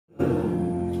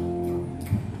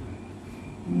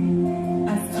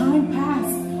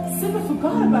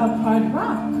forgot about Pride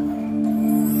Rock.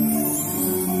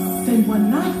 Then one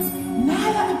night,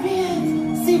 Nala appeared.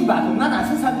 Simba 同 Nana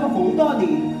出散咗好多年，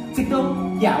直到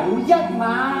有一晚。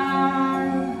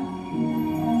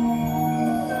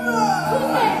Who's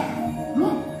there? Simba?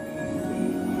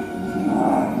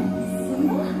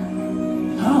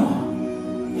 No.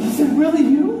 Is it really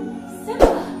you? Simba,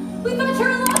 we thought you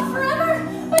were lost forever,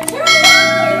 but you're alive!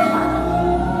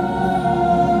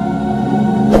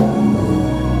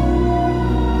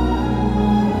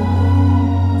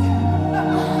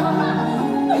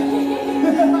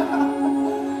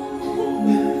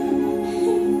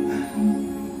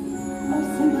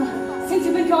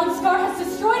 Scar has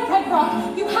destroyed Pride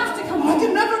Rock. You have to come home. I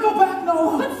can never go back,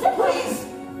 Noah. But please,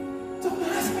 don't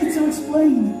ask me to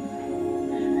explain.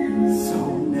 So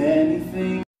many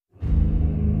things.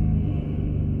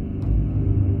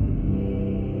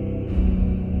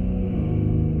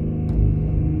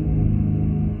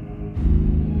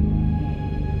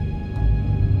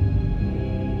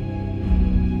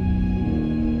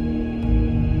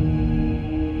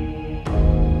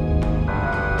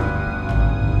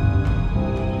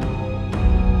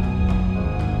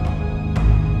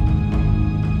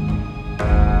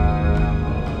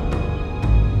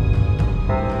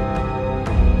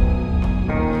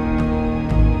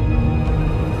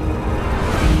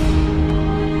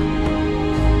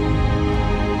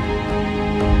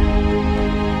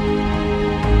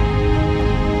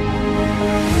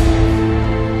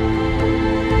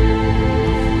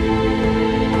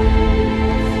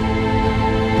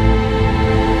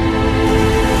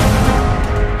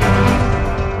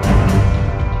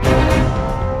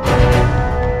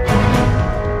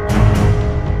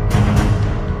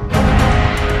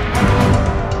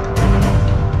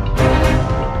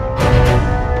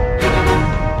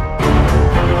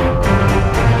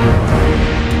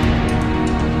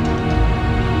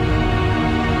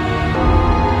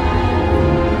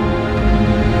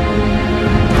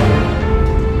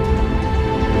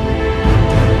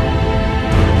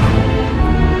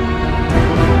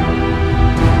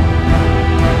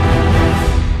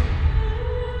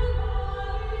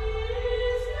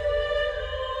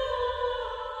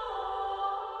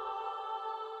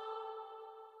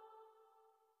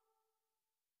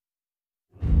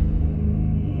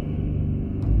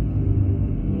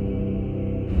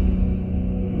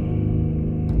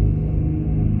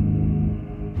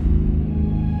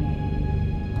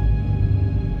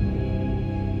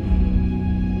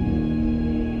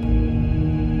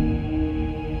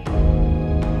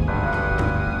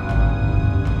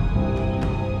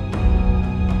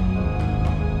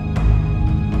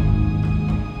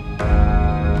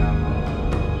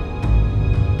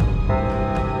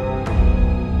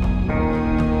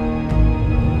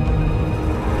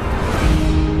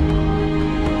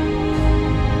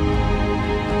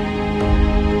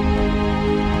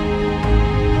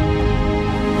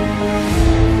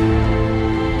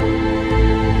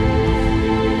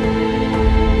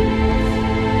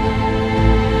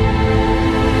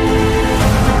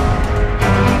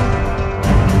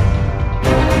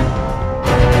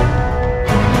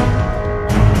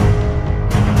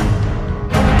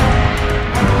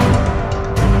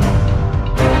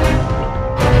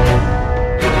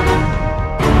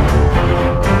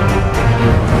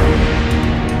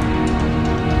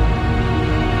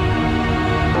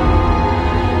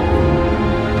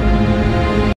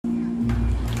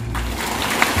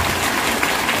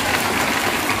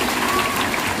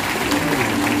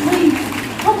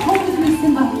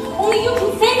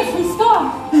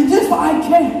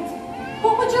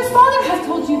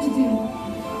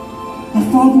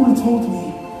 Told me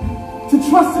to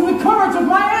trust in the courage of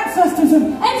my ancestors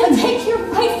and to take your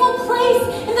rightful place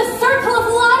in the circle of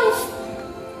life.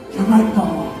 You're right,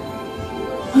 Noah.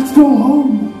 Let's go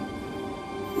home.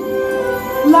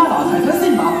 拉拿提醒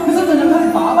先爸，佢想盡佢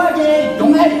哋爸爸嘅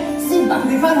勇氣，先拔佢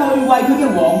哋返去為佢嘅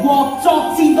王國作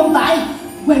戰到底。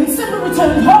When Simba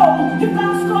returned home, he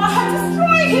found Scar had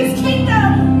destroyed his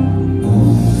kingdom.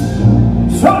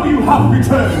 So you have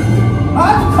returned.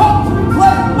 I've come to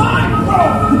reclaim my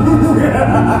throne.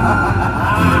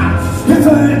 It's a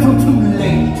little too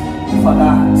late for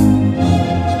that.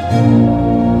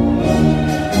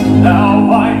 Now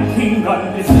my kingdom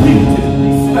is undisputed,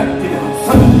 respected,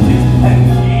 absoluted, and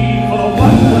people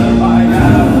wonder I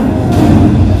am.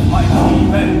 My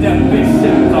dream and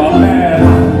ambitions are there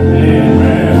in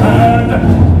hand.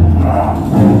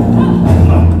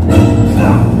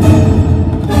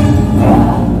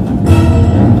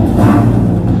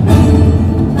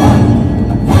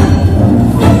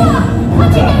 Simba!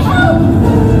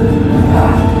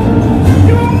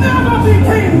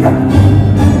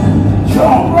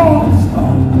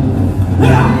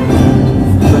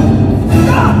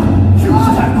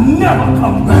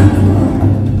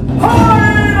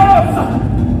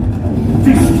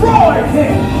 destroy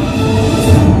him!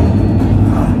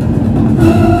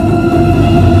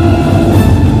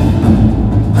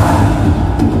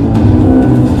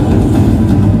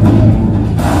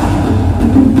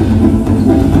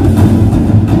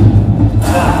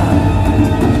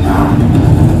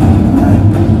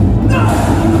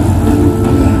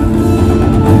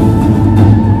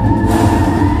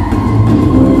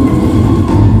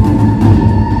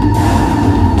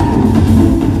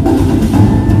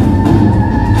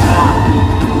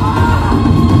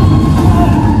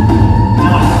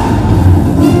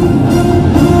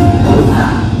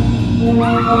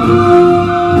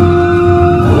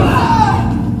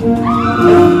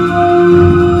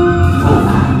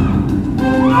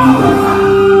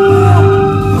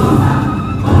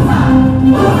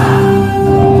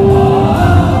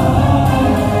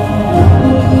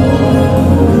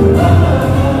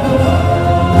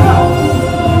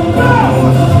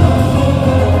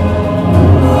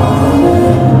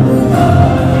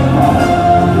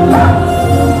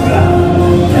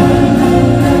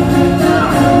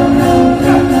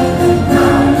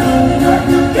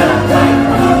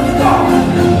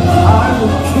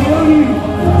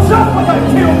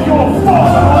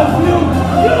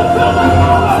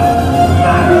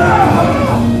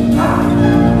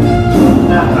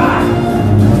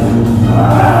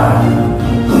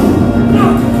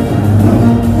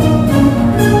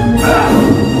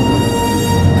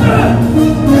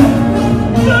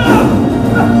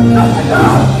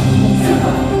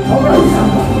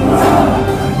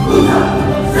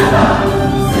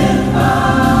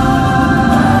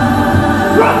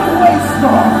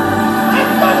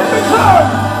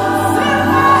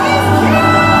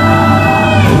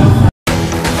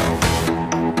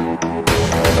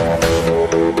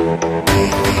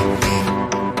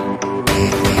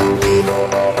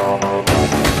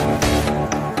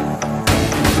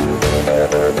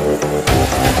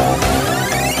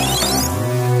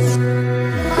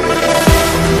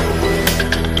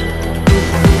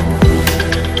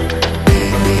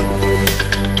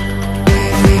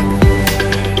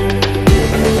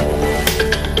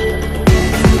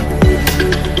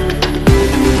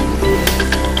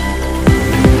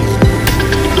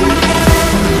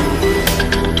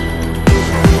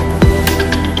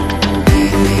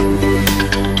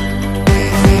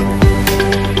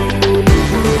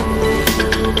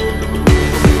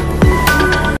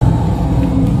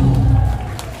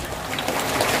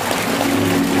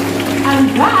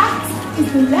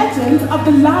 Of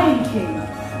the Lion King.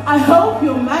 I hope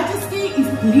your majesty is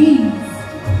pleased.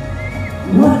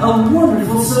 What a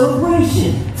wonderful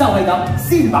celebration! 就係咁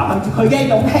，Simba憑住佢嘅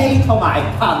勇氣同埋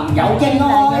朋友嘅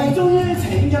愛，終於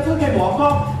拯救咗嘅王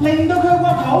國，令到佢國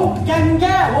土更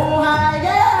加和諧嘅。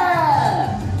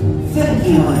Thank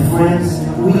you, my friends.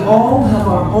 We all have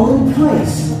our own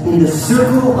place in the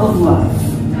circle of life.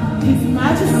 His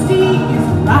Majesty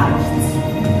is right.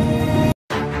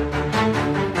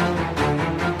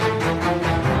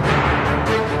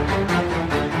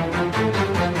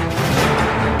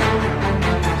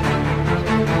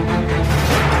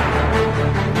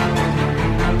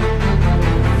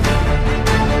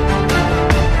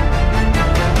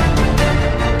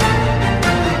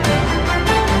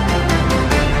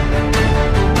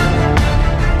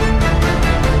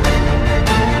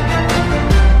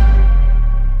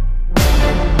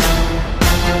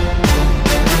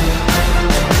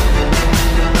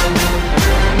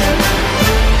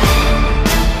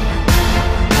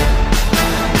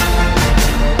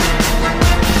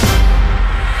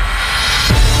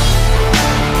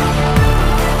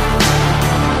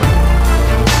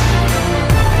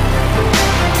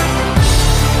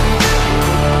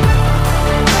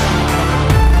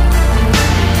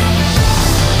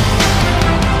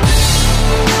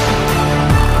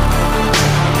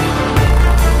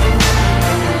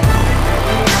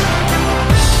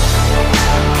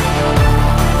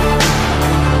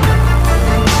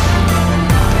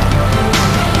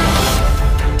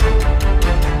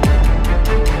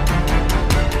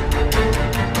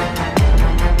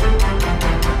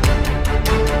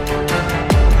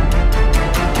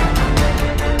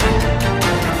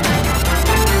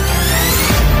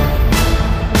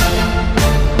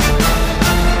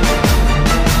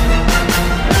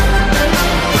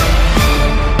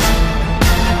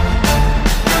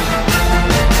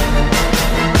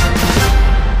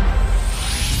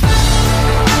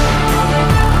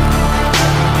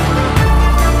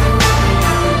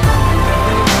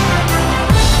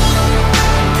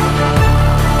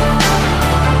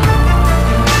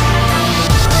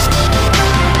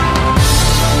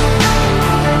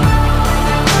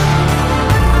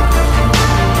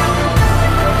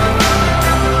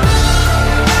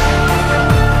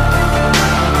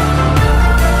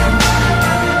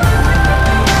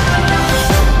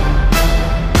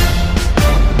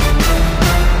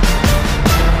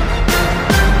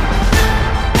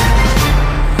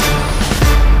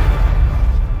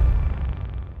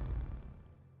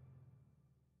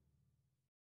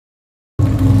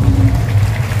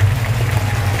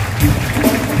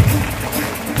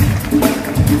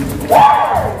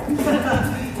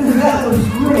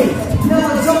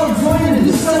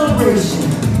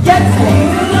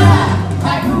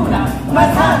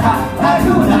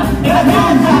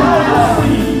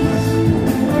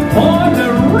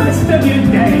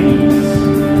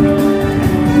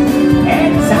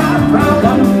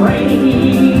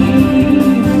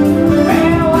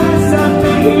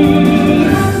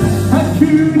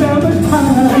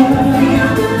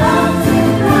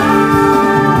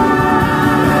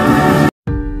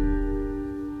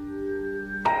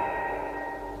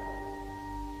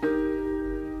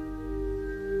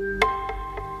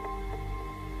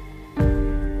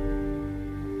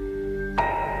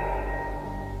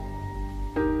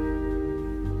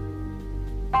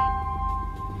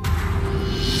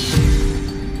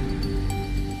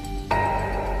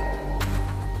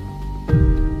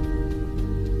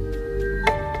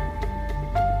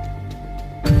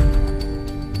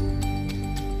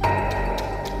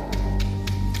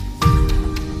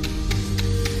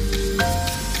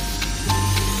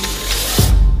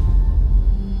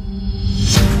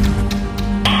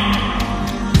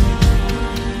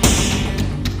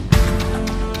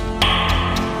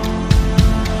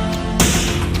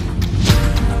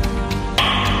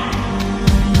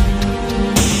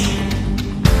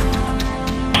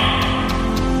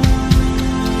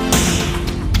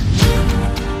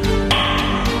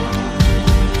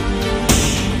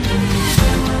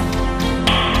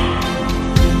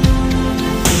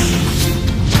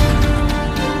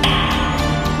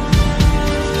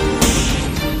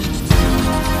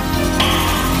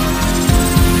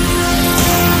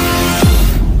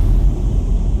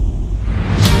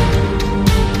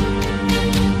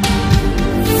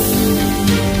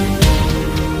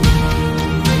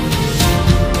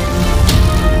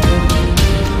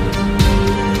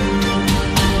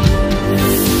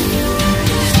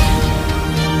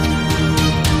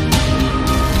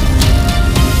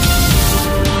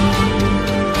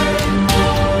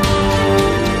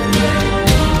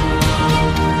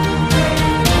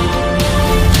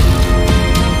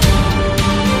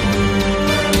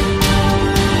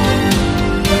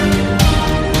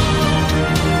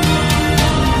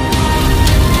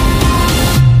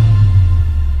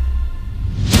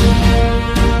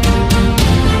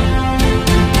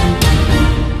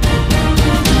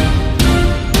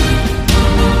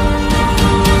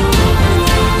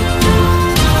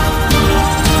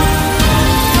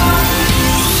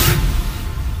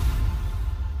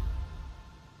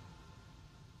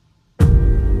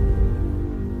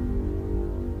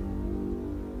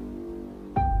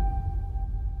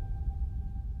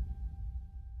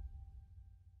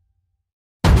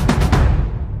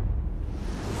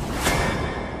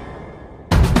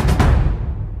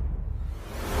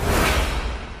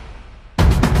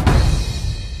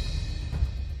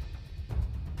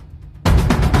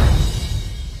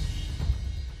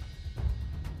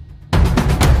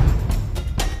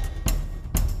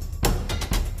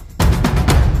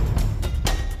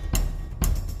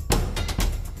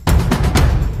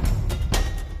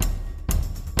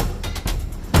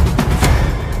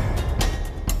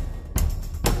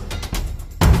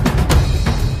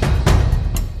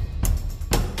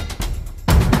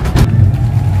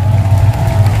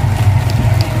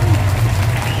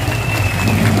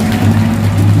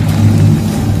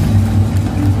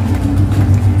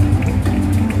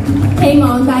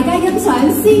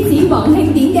 獅子王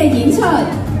慶典嘅演出。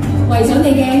為咗你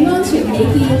嘅安全起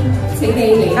見，請你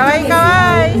離開嘅時候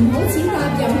唔好踐踏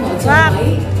任何座位。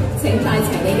請帶齊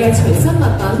你嘅隨身物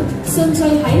品，順序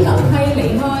喺樓梯離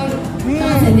開。多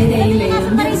謝你哋嚟臨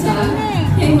欣賞，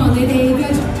希望你哋繼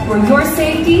續。For your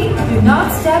safety, do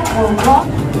not step or walk.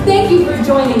 Thank you for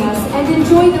joining us and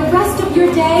enjoy the rest of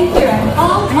your day here at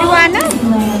Hong Kong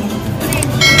Disneyland.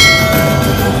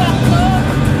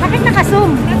 Bakit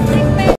naka-zoom?